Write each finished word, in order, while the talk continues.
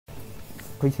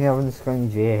putting out on the screen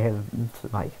Jihad,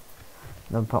 like,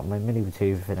 another part of my mini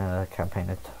tube in a campaign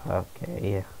of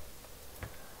Turkey.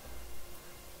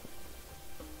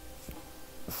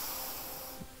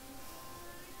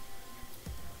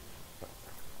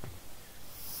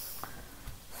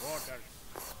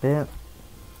 Spit.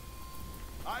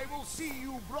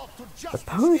 The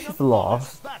Polish have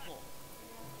lost.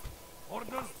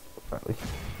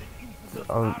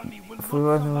 If we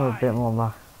were a bit more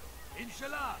luck.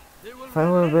 If I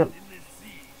were a bit.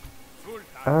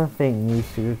 Everything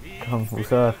needs to come full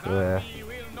circle here.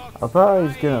 I thought I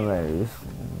was gonna lose.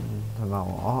 No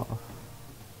matter what.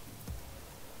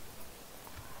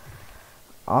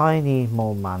 I need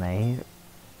more money.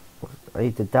 I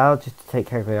need the Dow just to take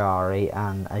Cagliari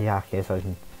and Ayaki so I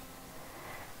can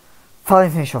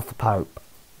finally finish off the Pope.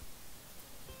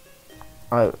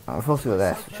 I've also got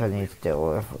this, which I need to deal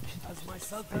with, which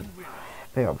is a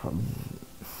big problem.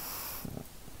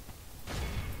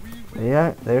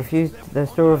 Yeah, they're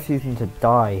still refusing to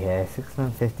die here.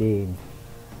 615.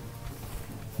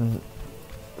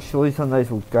 Surely some of those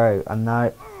will go, and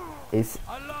now it's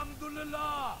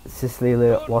Sicily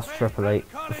lost Tripoli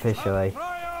officially.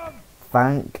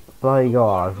 Thank bloody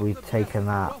God we've taken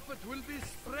that.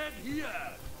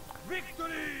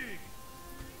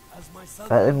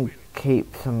 Let them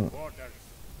keep some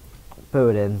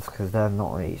buildings because they're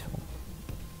not useful.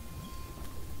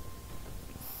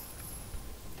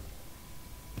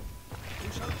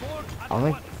 I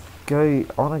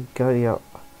wanna go up.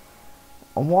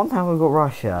 On one hand we've got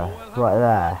Russia right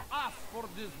there.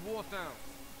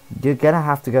 You're gonna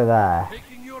have to go there.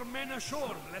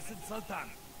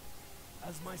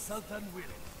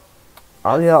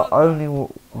 Are the only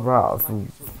route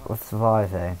of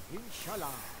surviving.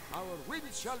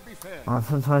 And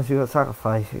sometimes you got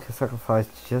sacrifice. You can sacrifice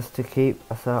just to keep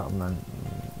a settlement.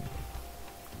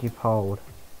 Keep hold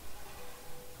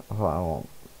of what I want.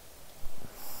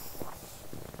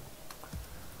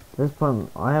 At this point,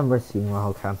 I am risking my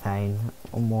whole campaign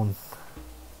on one.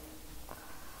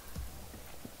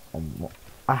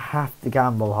 I have to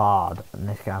gamble hard in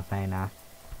this campaign now.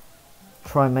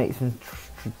 Try and make some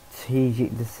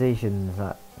strategic decisions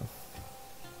that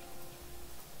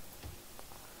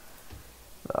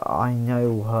I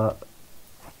know will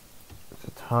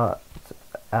hurt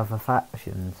other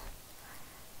factions.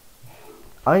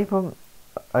 Okay,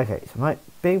 so my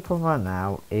big problem right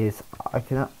now is I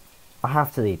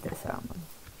have to leave this settlement.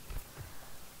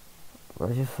 I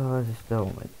just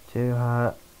don't want it to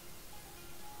hurt.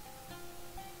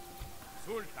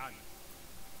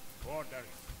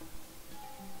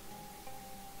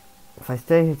 If I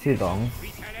stay here too long,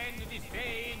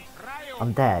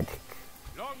 I'm dead.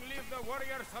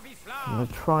 I'm gonna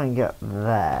try and get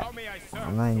there,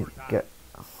 and then get.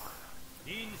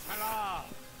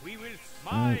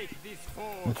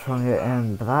 I'm trying to get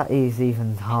in, but that is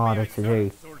even harder to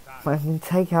do. If I can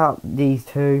take out these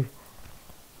two,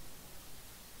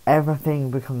 everything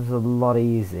becomes a lot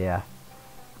easier.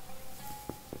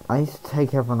 I need to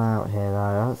take everyone out here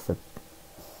though, that's the...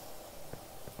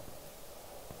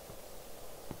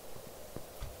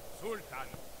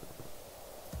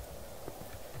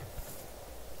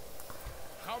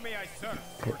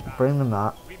 Okay, bring them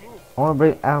up. I want to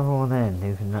bring everyone in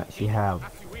who can actually help.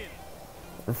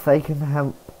 If they can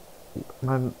help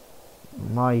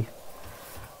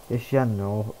this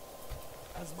general,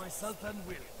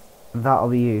 that'll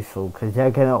be useful because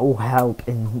they're gonna all help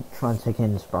in trying to take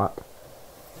Innsbruck.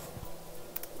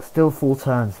 Still 4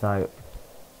 turns though.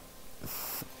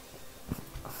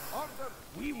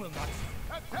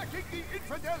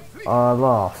 I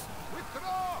lost.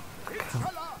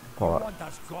 What?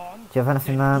 Do you have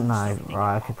anything there? No.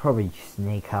 Right, I could probably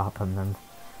sneak up on them.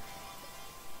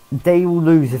 They will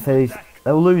lose if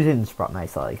they'll lose Innsbruck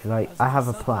most likely because I have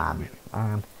a plan.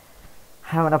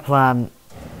 Having a plan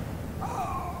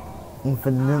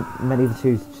for medieval 2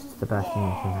 is just the best thing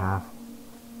you can have.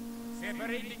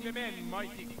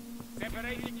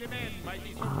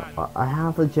 I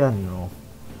have a general.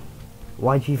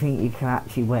 Why do you think you can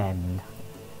actually win?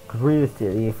 Because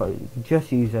realistically, if I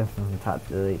just use everything from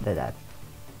tactically, they're dead.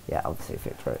 Yeah, I'll see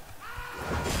victory.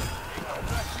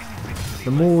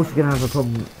 The Moors are gonna have a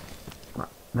problem.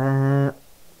 I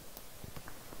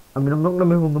mean, I'm not gonna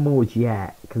move on the Moors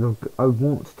yet because I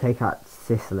want to take out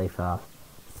Sicily first.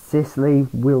 Sicily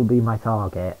will be my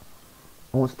target.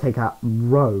 I want to take out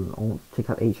Rome. I want to take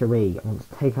out HOE. I want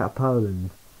to take out Poland.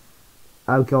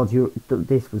 Oh God,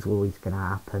 this was always gonna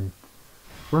happen.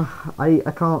 I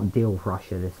can't deal with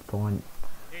Russia at this point.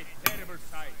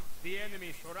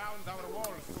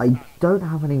 I don't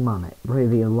have any money,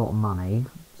 really a lot of money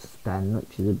to spend,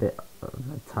 which is a bit of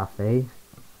a toughie.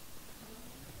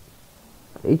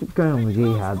 Egypt going on the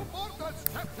Jihad.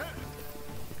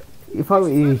 If I were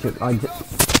Egypt, I'd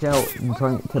shell and try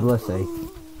and get to Tbilisi.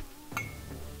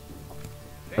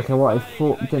 Okay, what I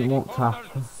thought didn't want to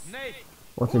happen,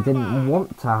 what I didn't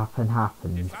want to happen,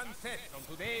 happened.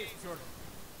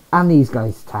 And these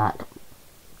guys attack.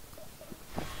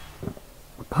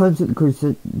 Persian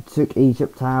cruiser took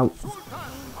Egypt out,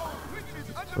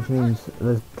 which means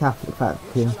there's Catholic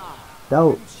faction.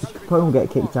 They'll probably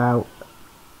get kicked out.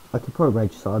 I could probably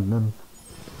regicide them.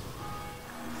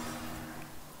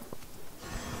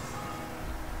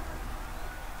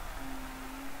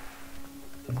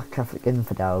 My Catholic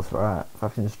infidels, right? If I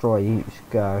can destroy you, you should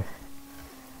go.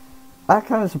 That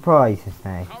kind of surprises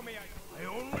me.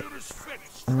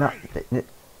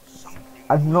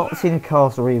 I've not seen a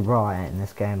castle riot in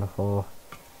this game before.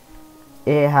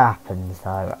 It happens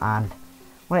though, and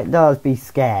when it does, be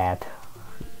scared,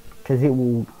 because it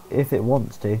will, if it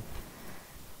wants to.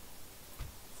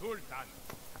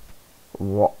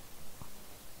 What?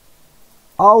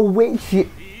 Oh, which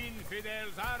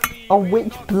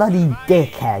bloody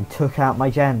dickhead took out my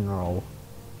general?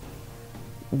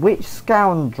 Which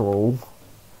scoundrel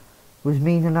was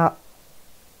mean enough?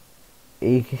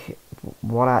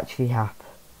 What actually happened?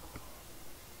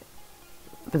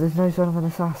 But there's no sign of an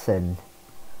assassin.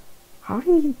 How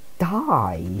did he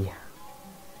die?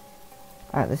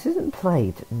 This isn't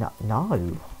played. No.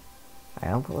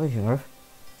 Hang on, what is your...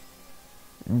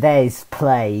 There's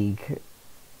plague.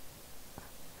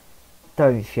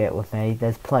 Don't shit with me.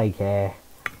 There's plague here.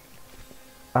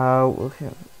 Oh, look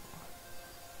at...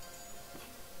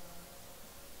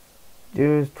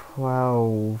 There's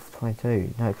 12,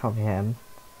 22. No, it can't be him.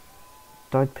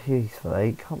 Died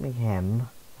peacefully. Can't be him.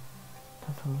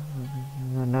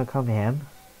 No, it can't be him.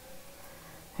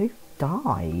 Who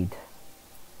died?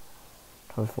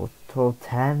 12,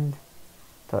 10.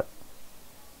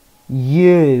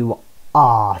 You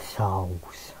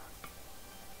arseholes.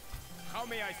 How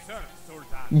may I serve, Sultan?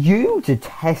 You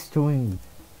detesting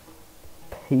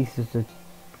pieces of...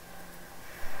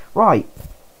 Right.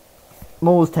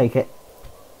 Moors, take it.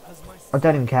 I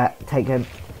don't even care. Take him.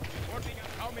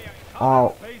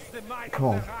 Oh, come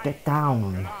on, get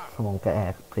down. Come on, get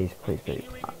here, please.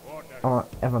 Alright,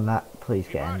 everyone that, please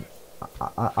get in.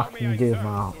 I can do with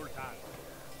my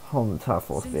whole entire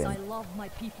force being. Since I love my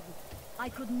people, I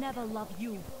could never love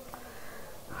you.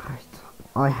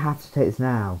 I have to take this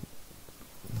now.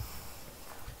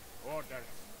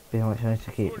 Be honest, I need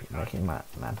to keep making man,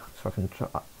 so I can try.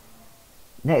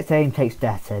 Next aim takes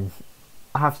Detton.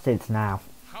 I have to take this now.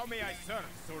 How may I serve,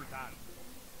 Sultan?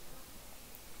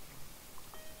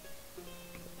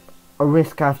 A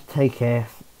risk I have to take here.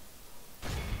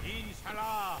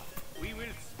 Inshallah, we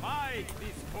will spy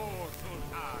this poor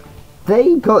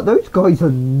Sultan. Those guys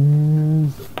are...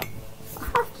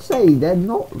 I have to say, they're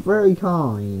not very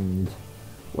kind.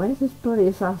 Where's this bloody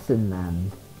assassin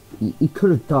then? He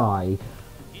could have died.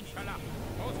 Inshallah,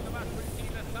 most of us will see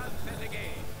the sunset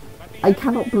again. I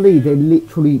cannot believe they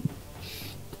literally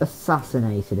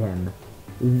assassinated him.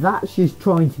 That's just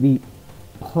trying to be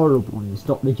horrible and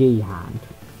stop the Jihad.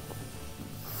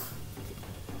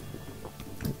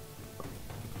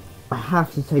 I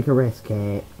have to take a risk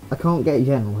here. I can't get a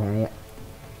general here.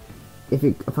 If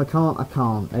I can't, I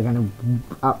can't. They're going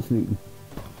to absolutely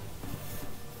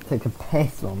take a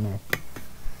piss on me.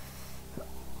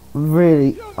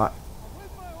 Really,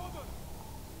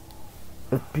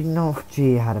 it's been off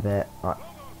Jihad a bit. Right.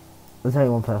 There's only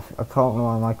one person. I can't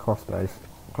rely on my crossbows.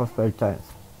 Crossbows don't.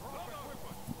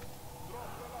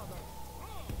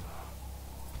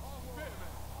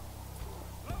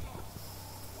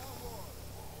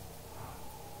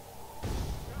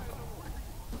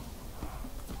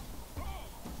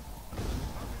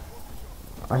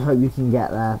 I hope you can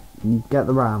get there. You get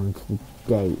the ram to the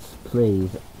gates,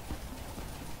 please.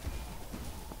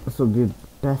 This will be a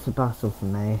better battle for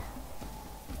me.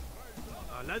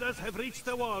 Our ladders have reached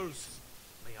the walls.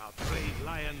 May our brave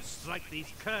lions strike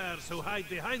these curs who hide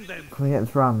behind them. Can we get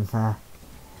this ram there?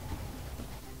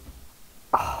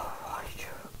 Oh,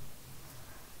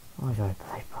 why do I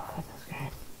play Buff in this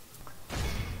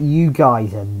game? You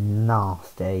guys are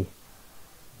nasty.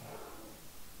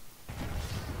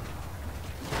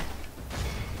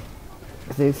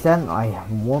 To the extent I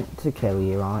want to kill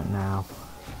you right now.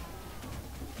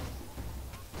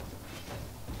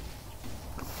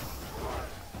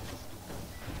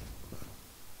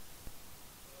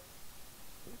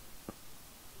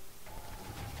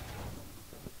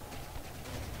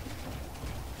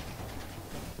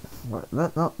 What?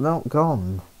 They're not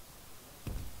gone.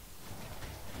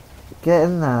 Get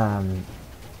in there.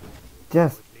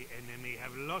 Just. The enemy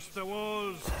have lost the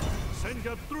walls. Send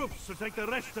your troops to take the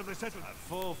rest of the settlement. Our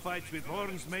foe fights with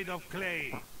horns made of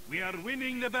clay. We are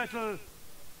winning the battle.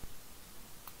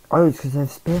 Oh, it's because they've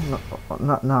spearmen.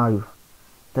 No, no,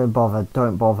 don't bother.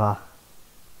 Don't bother.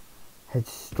 Head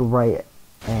straight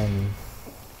in.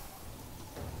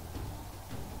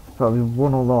 But we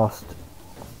won or lost.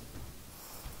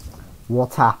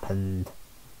 What happened?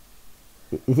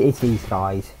 It's these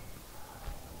guys.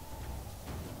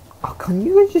 Oh, can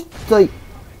you just like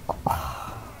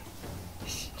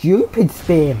stupid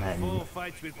spearmen?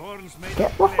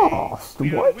 Get lost!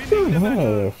 What are you doing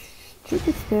here?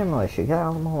 Stupid spear militia, get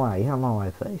out of my way, get out of my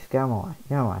way please, get out of my way,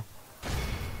 get out of my way.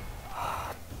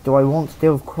 Do I want to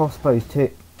deal with crossbows too?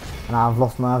 And I've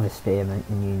lost my other spearman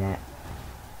unit.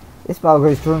 This battle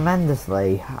goes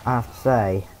tremendously, I have to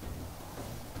say.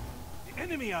 The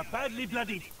enemy are badly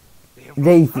bloodied.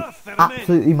 They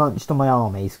absolutely munched on my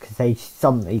armies because they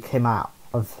suddenly came out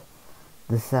of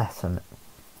the settlement.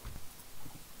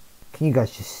 Can you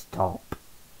guys just stop?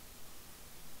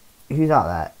 Who's out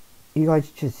there? You guys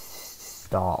just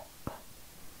stop.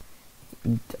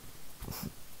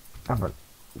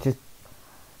 Just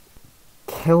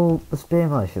kill the spear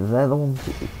militia. They're the ones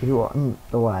who are in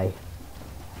the way.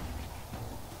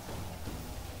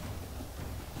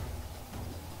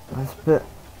 That's a bit.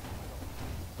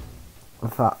 In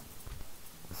fact,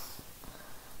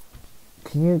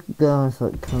 can you guys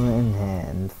like come in here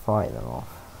and fight them off?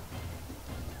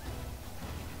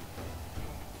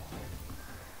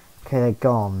 Okay, they're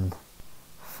gone.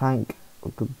 Thank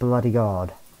bloody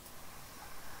God.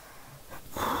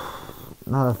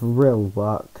 Now the real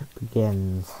work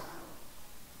begins.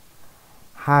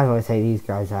 How do I take these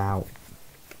guys out?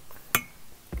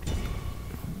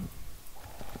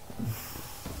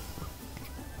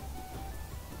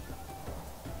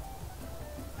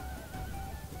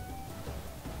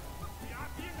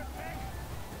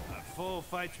 Our foe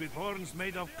fights with horns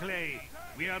made of clay.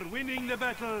 We are winning the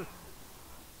battle.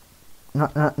 No,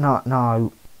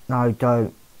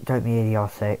 don't be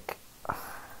idiotic.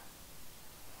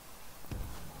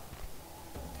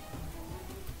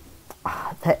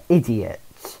 They're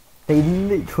idiots. They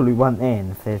literally went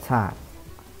in for the attack.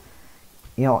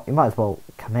 You know, you might as well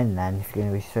come in then if you're going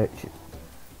to research it.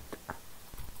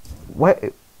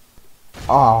 Wait.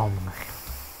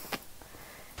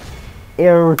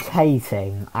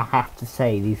 Irritating, I have to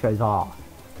say, these guys are.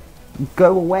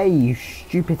 Go away, you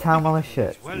stupid town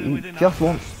militia. You just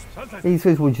want... These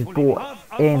guys were just brought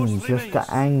in just to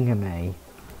anger me.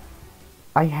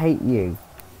 I hate you.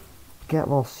 Get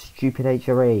lost, stupid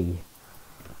HRE.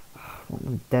 I want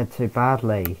them dead so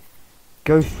badly.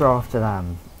 Go straight after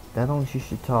them. They're the ones you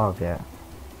should target.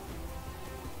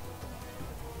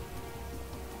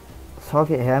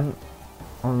 Target him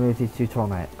and remove these two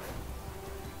tonics.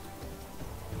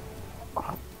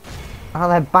 Oh,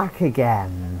 they're back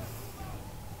again.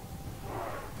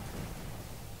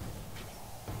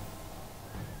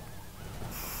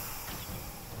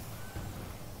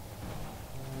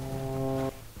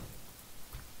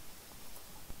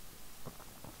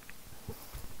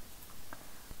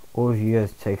 All of you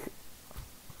guys take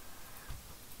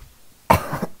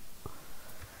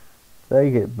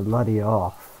they get bloody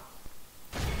off.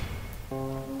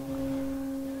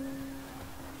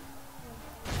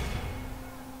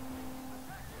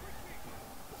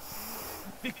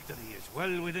 Victory is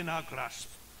well within our grasp.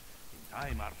 In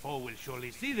time our foe will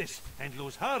surely see this and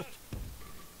lose heart.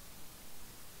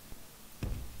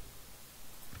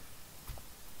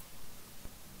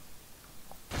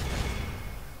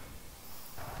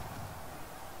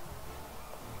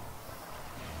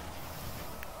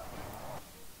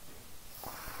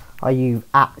 Are you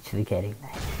actually kidding me?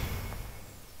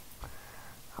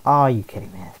 Are you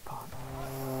kidding me, this part?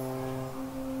 Our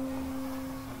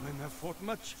men have fought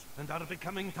much and are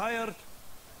becoming tired.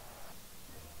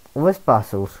 Well, this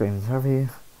battle screams every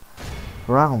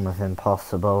realm of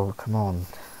impossible. Come on.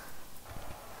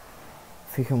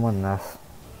 If you can win this.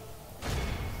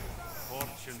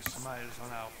 Fortune smiles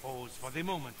on our foes for the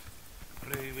moment.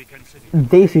 Pray we can sit.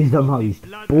 This is the most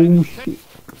bullshit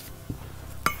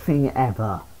thing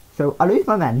ever. So I lose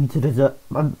my men to desert.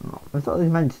 I thought they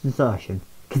meant to desertion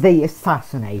because they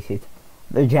assassinated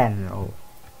the general.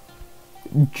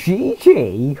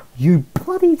 GG, you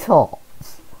bloody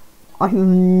tots! I've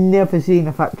never seen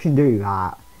a faction do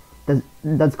that.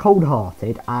 That's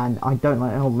cold-hearted, and I don't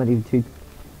like anybody to.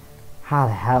 How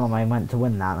the hell am I meant to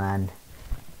win that then?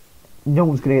 No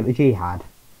one's gonna get the Jihad.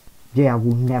 Jihad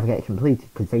will never get completed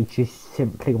because they just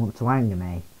simply want to anger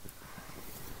me.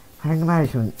 Anger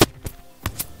management.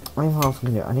 What else can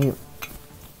I do? I need.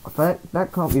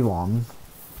 That can't be one.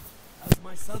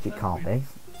 It can't be.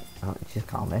 Oh, it just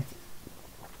can't be.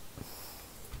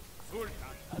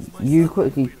 you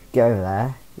quickly go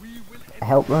there,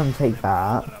 help them take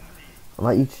that. I'd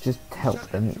like you to just help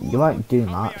them. You won't do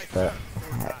much, but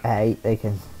hey, they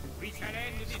can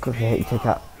just quickly take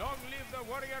that.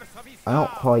 I'm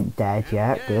not quite dead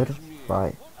yet, good.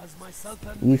 Right.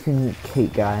 You can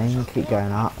keep going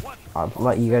up. I'd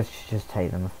like you guys to just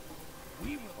take them.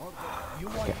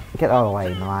 Get out of the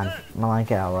way, Milan. Milan,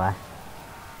 get out of there.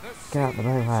 Get out of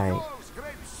the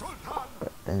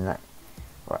way.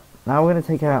 Right. Now we're going to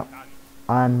take out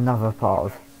another part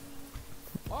of...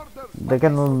 They're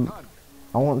going to...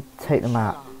 I want to take them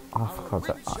out. Oh, for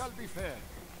God's sake.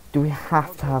 Do we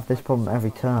have to have this problem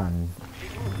every turn?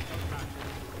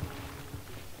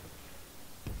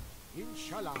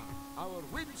 Inshallah, our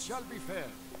wind shall be fair.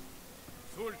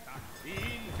 Sultan, the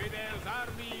infidels'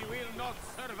 army will not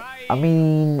survive. I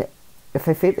mean, if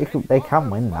they think they can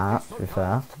win that, to be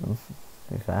fair to them.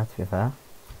 To be fair.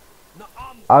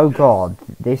 Oh God,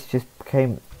 this just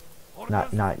became...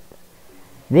 No.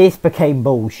 This became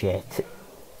bullshit.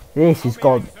 This has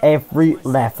gone every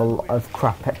level of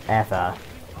crap ever.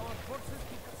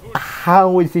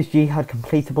 How is this jihad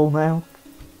completable now?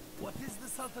 What is the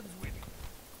Sultan's will?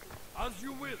 As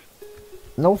you will.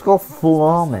 No's got a full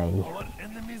army. Our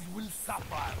enemies will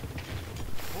suffer.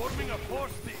 Forming a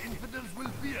force the infidels will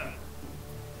fear.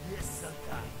 Yes,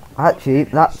 Sultan. Actually,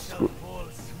 that's...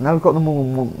 Now we've got them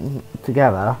all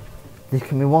together. This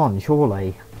can be won,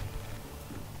 surely.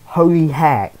 Holy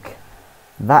heck.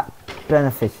 That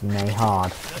benefited me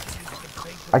hard.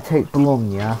 I take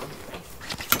Bologna.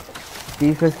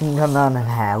 These guys can come down and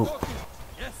help.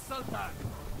 Yes, Sultan.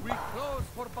 We close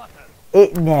for battle.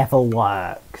 It never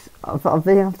works. If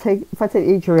I take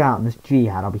each out in this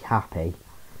jihad, I'll be happy.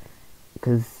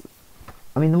 Because,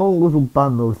 I mean, the Mongols will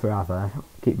bundle forever.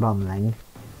 Keep bundling.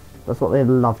 That's what they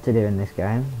love to do in this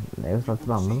game. They always love to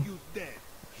bundle.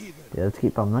 Yeah, let's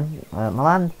keep bundling.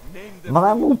 Milan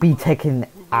will be taken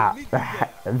out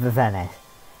the Venice.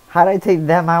 How do I take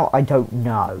them out? I don't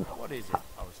know. What is it,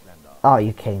 Auslander? Oh,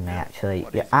 you're kidding me, actually.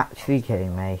 You're actually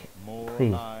kidding me.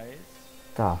 Please.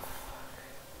 Stuff.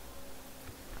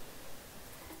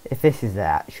 If this is the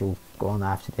actual one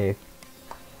I have to do.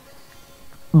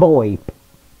 Boy.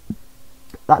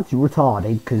 That's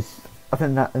retarded, because I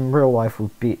think that in real life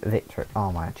would be a victory.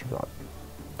 Oh my god.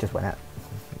 Just win it.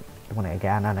 Win it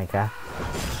again, I don't care.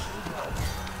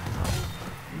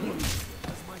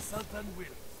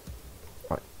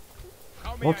 Right.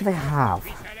 What do they have?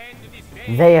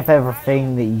 They have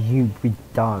everything that you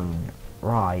don't.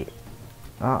 Right.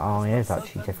 Uh-oh, it is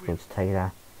actually difficult to take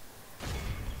there.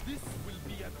 This will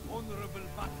be an honorable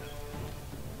battle.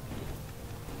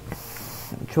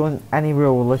 Sure, in any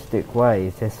realistic way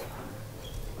is this...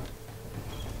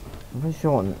 I'm pretty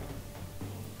sure...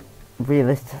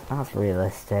 Realistic? That's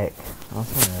realistic.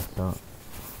 That's realistic.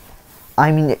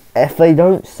 I mean, if they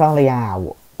don't sally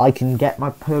out, I can get my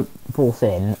force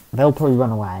in, they'll probably run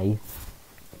away,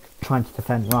 trying to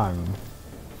defend Rome.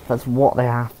 That's what they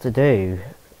have to do.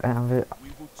 And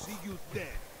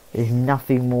there's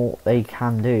nothing more they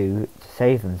can do to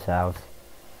save themselves.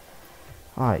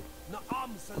 Right.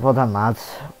 Well done,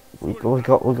 lads. We'll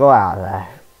go out of there.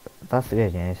 That's the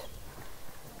good news.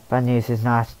 Bad news is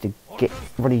now I have to get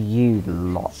rid of you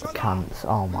lot of cunts.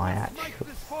 Oh my actual.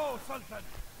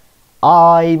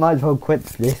 I might as well quit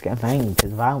this campaign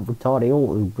because how retarded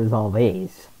auto resolve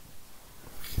is.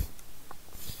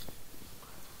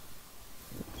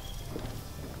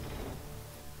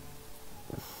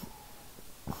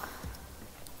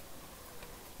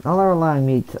 Now they're allowing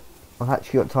me to... I've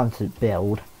actually got time to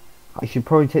build. I should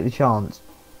probably take the chance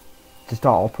to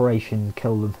start Operation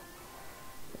Kill Them.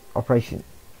 Operation...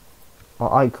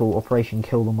 What I call Operation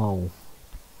Kill Them All.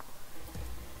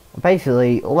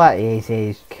 Basically, all that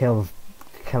is kill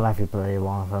everybody,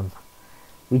 one of them.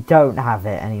 We don't have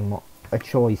it anymore, a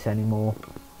choice anymore.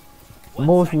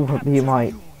 Moors will be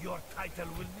my...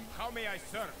 How may I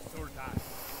serve, Sultan?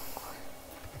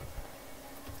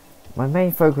 My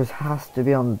main focus has to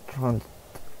be on trying to...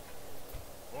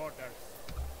 Orders.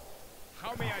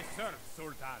 How may I serve,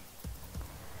 Sultan?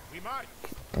 We march.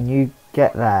 And you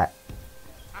get that.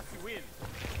 As you will.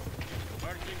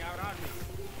 Merging our army.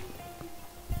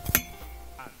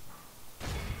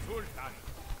 Sultan.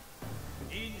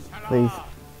 Inshallah. Please.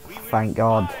 We will Thank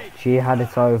God. fight. Jihad,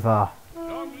 it's over.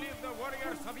 Long live the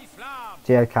warriors of Islam.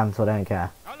 Jihad cancelled, I don't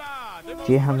care. Allah, the most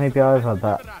Jihad may be over,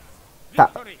 but...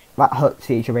 That hurts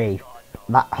HRE.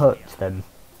 That hurts them.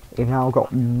 Even though I've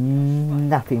got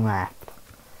nothing left.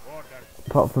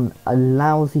 Apart from a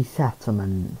lousy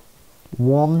settlement.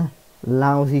 One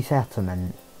lousy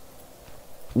settlement.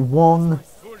 One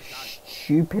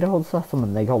stupid old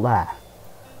settlement they got there.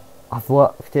 I've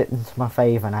worked it into my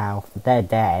favour now. They're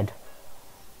dead.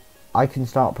 I can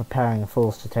start preparing a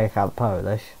force to take out the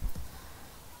Polish.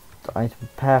 So I need to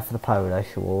prepare for the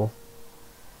Polish war.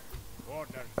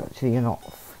 Orders. Actually, you're not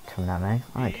coming at me.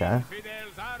 Okay.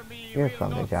 Infidels' army You're will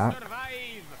from me, not Jack.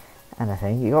 survive.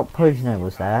 Anything. You got Polish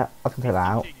nobles there. I can take that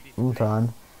out. All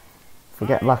done. If we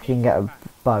get lucky and get a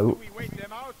boat. We wait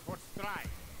them out for strife.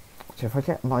 So if I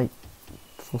get my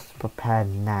force prepared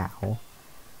now,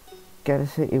 get a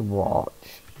city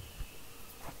watch.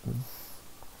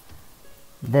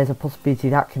 There's a possibility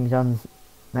that can be done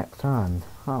next turn.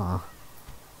 Huh.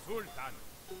 Sultan.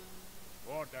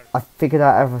 Orders. I figured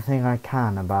out everything I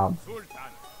can about. Sultan.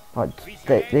 Like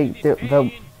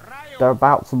they're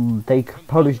about to.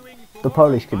 The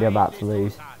Polish could be about to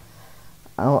lose.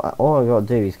 And all I gotta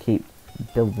do is keep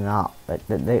building up.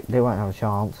 They won't have a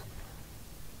chance.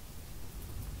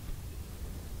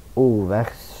 Oh,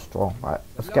 they're strong. Right,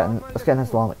 let's get an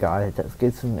Islamic guy. Let's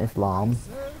get some Islam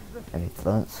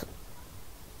influence.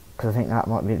 Because I think that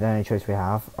might be the only choice we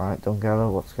have. Alright,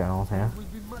 Dongela, what's going on here?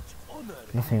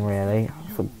 Nothing really.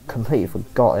 Completely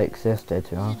forgot it existed,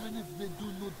 to be honest. Even if they do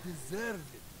not deserve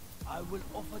it, I will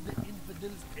offer the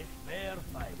infidels a fair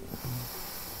fight.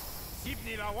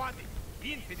 Sibni Lawadi.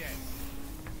 Infidel.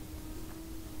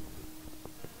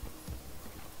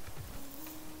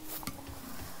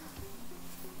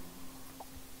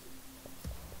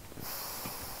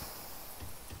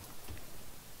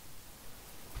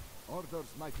 Orders,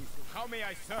 mighty How may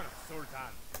I serve,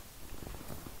 Sultan?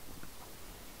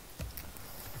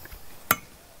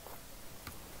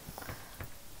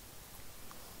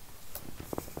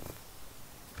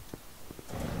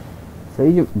 So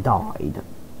Egypt died.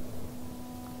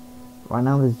 Right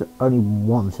now there's only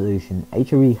one solution.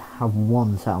 HOE have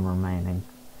one settlement remaining.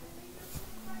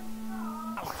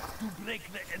 to break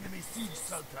the enemy siege,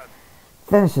 Sultan.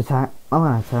 Finish attack. I'm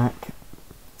gonna attack.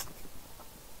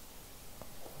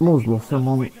 Moore's lost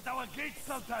someone. Wait at our gate,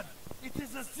 Sultan. It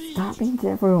is a siege. That means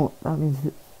everyone. That means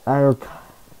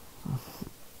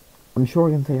I'm sure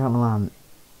we can take out Milan.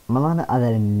 Milan are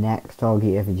the next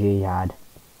target of a Jihad.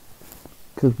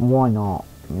 Because why not?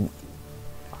 I mean,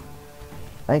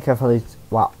 I think for these.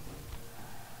 Well,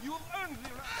 You have earned the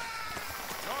right.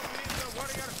 Long live the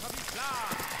warriors of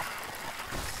Islam.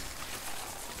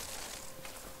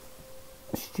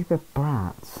 stupid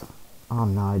brats. Oh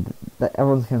no,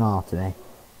 everyone's coming after me.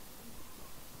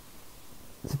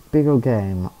 It's a big old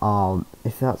game. Oh,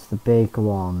 if that's the big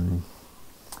one,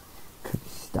 could be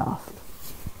stuffed.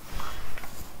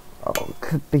 Oh,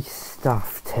 could be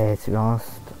stuffed here, to be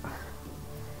honest.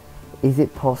 Is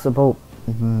it possible?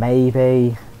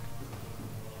 Maybe.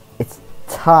 It's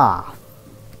tough.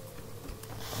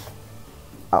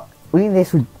 Winning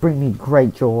this would bring me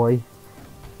great joy,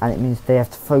 and it means they have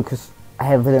to focus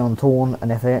heavily on Torn,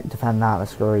 and if they don't defend that, they're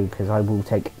screwed, because I will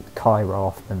take Cairo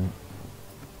off them.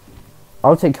 I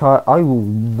will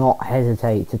not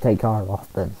hesitate to take Cairo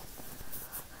off them.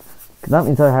 Because that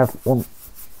means I have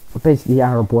basically the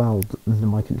Arab world under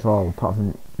my control, apart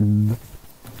from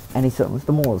any settlements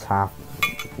the Moors have,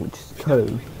 which is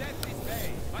 2.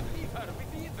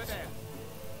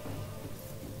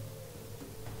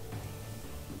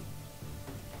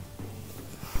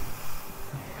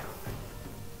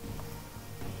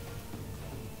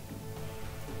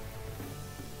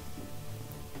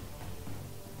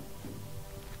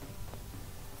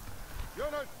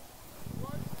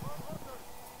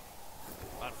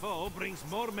 Our foe brings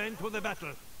more men to the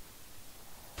battle.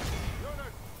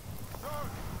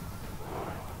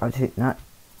 Actually, no.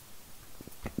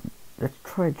 Let's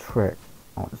try a trick.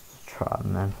 Oh, let's try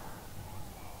them then.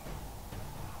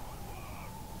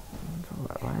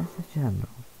 Where's the general?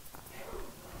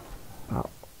 Oh.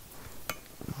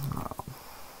 Oh.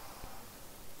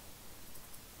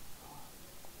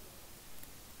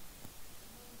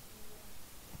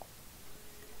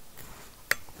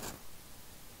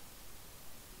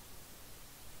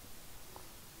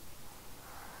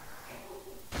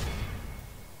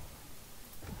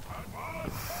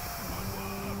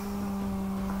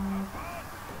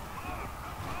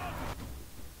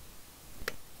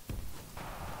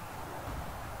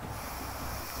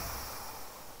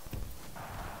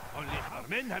 Our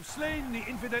men have slain the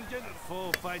infidel general.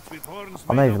 Foe fights with horns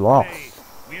Oh, made they've of lost. clay.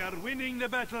 We are winning the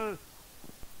battle.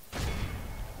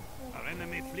 Our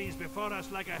enemy flees before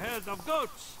us like a herd of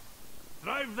goats.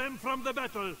 Drive them from the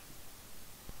battle.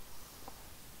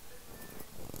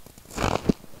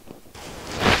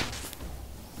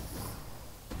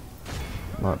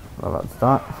 Well, let's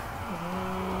start.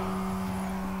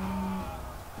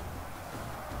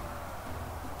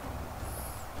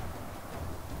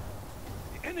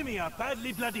 The enemy are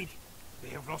badly bloodied. They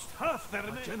have lost half their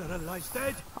men. General lies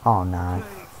dead. Oh no.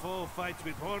 Brave foe fights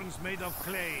with horns made of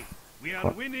clay. We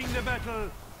are winning the battle.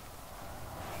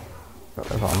 Got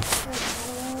this on.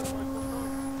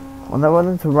 When they're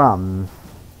willing to run.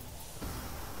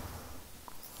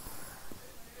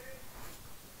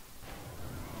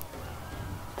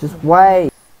 Just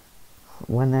wait.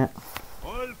 When it.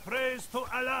 All praise to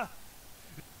Allah.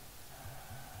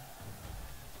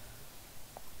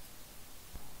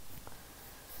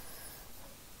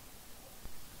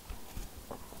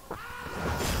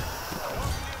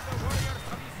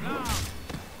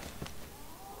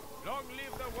 Long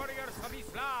live the warriors of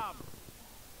Islam!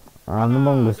 And the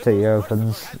longest city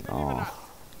opens. Oh.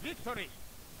 Victory!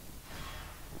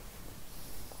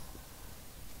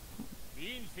 The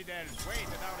infidels wait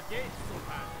at our gates,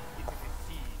 Sultan. It is a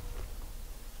siege.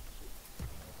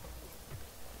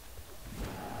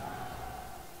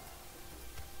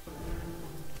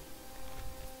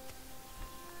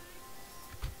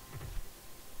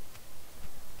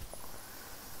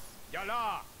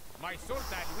 Yalla, my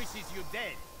Sultan wishes you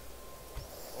dead.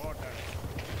 Order.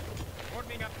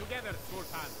 Forming up together,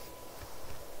 Sultan.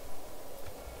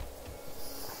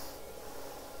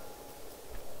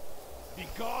 Be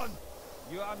gone.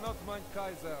 You are not mein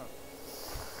Kaiser.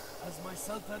 As my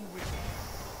Sultan wishes,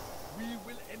 we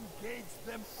will engage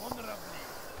them honorably.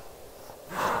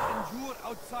 We shall endure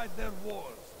outside their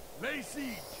walls. Lay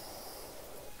siege.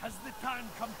 Has the time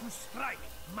come to strike,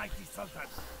 mighty Sultan?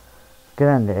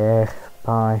 Get in there.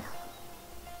 Bye.